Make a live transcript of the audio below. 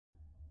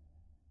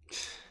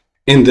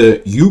In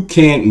the "you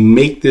can't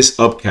make this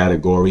up"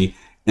 category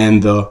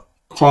and the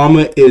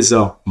 "karma is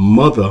a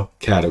mother"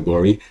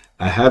 category,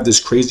 I have this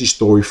crazy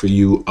story for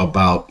you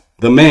about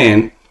the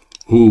man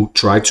who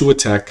tried to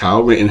attack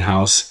Kyle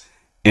Rittenhouse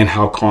and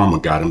how karma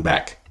got him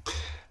back.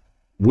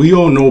 We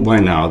all know by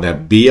now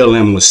that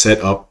BLM was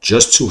set up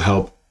just to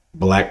help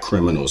black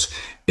criminals.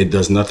 It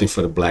does nothing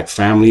for the black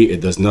family.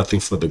 It does nothing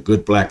for the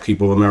good black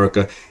people of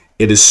America.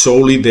 It is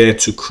solely there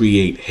to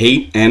create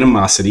hate,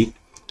 animosity,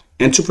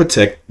 and to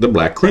protect the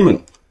black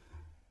criminal.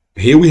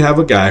 Here we have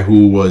a guy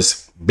who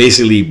was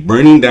basically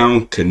burning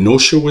down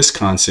Kenosha,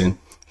 Wisconsin,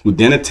 who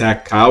then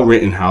attacked Kyle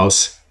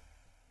Rittenhouse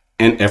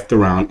and effed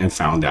around and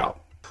found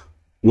out.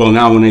 Well,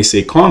 now when they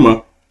say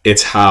karma,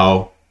 it's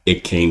how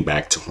it came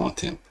back to haunt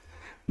him.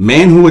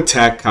 Man who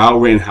attacked Kyle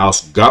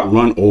Rittenhouse got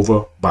run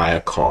over by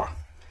a car.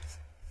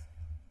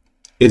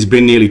 It's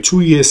been nearly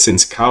 2 years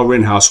since Kyle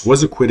Rittenhouse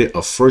was acquitted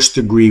of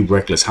first-degree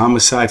reckless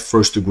homicide,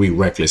 first-degree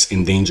reckless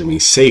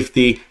endangering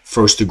safety,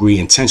 first-degree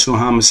intentional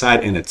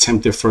homicide, and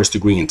attempted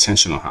first-degree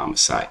intentional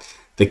homicide.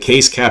 The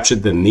case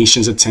captured the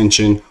nation's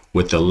attention,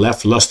 with the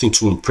left lusting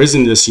to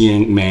imprison this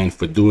young man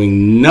for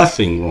doing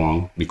nothing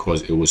wrong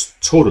because it was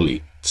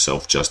totally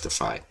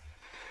self-justified.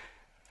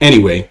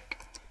 Anyway,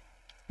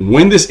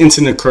 when this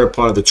incident occurred,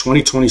 part of the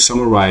 2020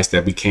 summer riots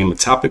that became a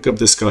topic of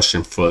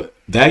discussion for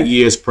that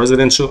year's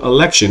presidential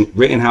election,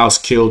 Rittenhouse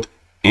killed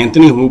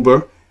Anthony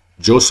Huber,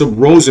 Joseph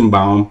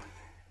Rosenbaum,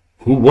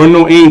 who were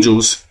no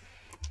angels,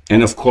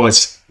 and of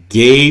course,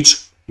 Gage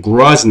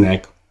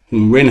Grosneck,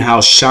 whom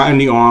Rittenhouse shot in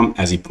the arm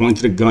as he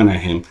pointed a gun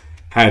at him,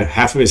 had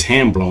half of his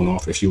hand blown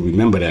off, if you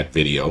remember that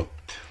video,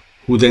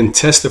 who then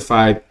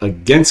testified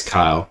against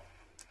Kyle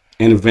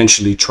and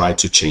eventually tried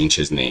to change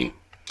his name.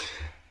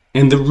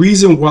 And the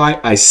reason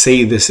why I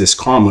say this is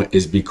karma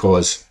is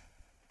because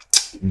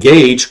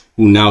Gage,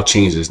 who now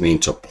changed his name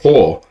to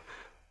Paul,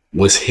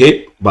 was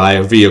hit by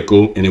a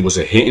vehicle and it was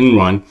a hit and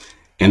run.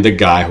 And the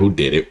guy who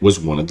did it was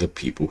one of the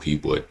people he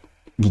would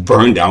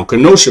burn down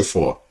Kenosha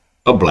for,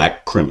 a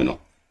black criminal.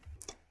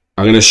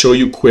 I'm going to show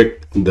you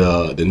quick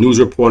the news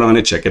report on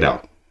it. Check it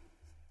out.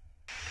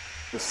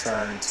 Just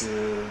trying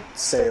to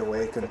stay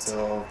awake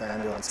until the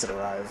ambulance could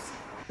arrive.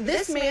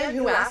 This man,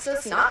 who asked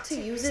us not to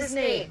use his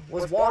name,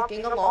 was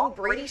walking along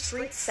Brady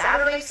Street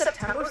Saturday,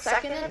 September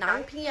 2nd at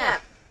 9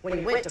 p.m. when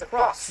he went to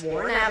cross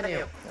Warren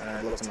Avenue. And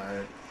I looked to my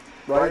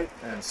right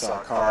and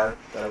saw a car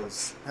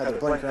that had their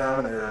blinker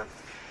on. They were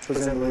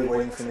presumably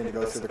waiting for me to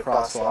go through the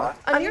crosswalk.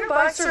 A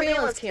nearby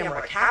surveillance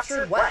camera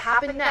captured what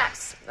happened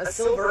next. A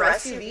silver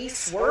SUV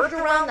swerved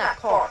around that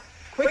car,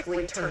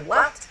 quickly turned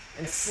left,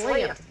 and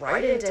slammed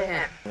right into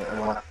him.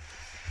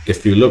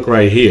 If you look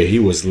right here, he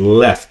was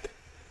left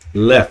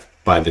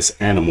by this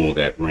animal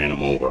that ran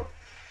him over.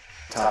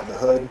 Top of the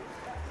hood,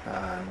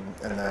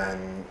 and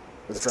then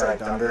was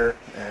dragged under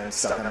and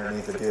stuck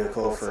underneath the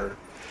vehicle for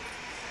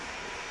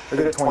a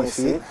good 20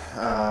 feet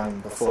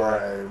before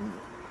I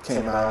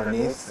came out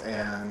underneath,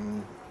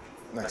 and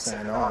next thing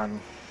I know,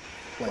 I'm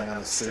laying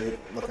on the street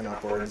looking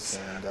upwards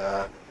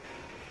and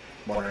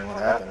wondering what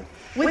happened.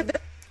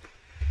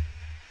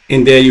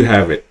 And there you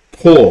have it.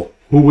 Paul,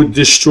 who would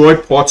destroy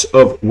parts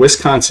of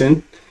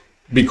Wisconsin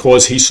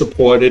because he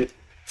supported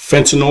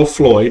fentanyl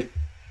Floyd,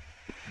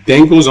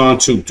 then goes on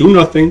to do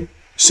nothing,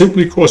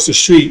 simply cross the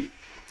street,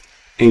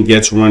 and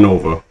gets run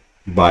over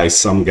by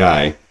some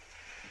guy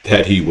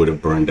that he would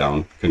have burned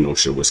down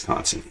Kenosha,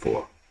 Wisconsin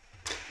for.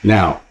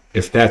 Now,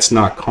 if that's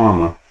not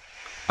karma,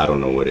 I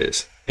don't know what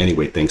is.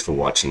 Anyway, thanks for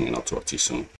watching, and I'll talk to you soon.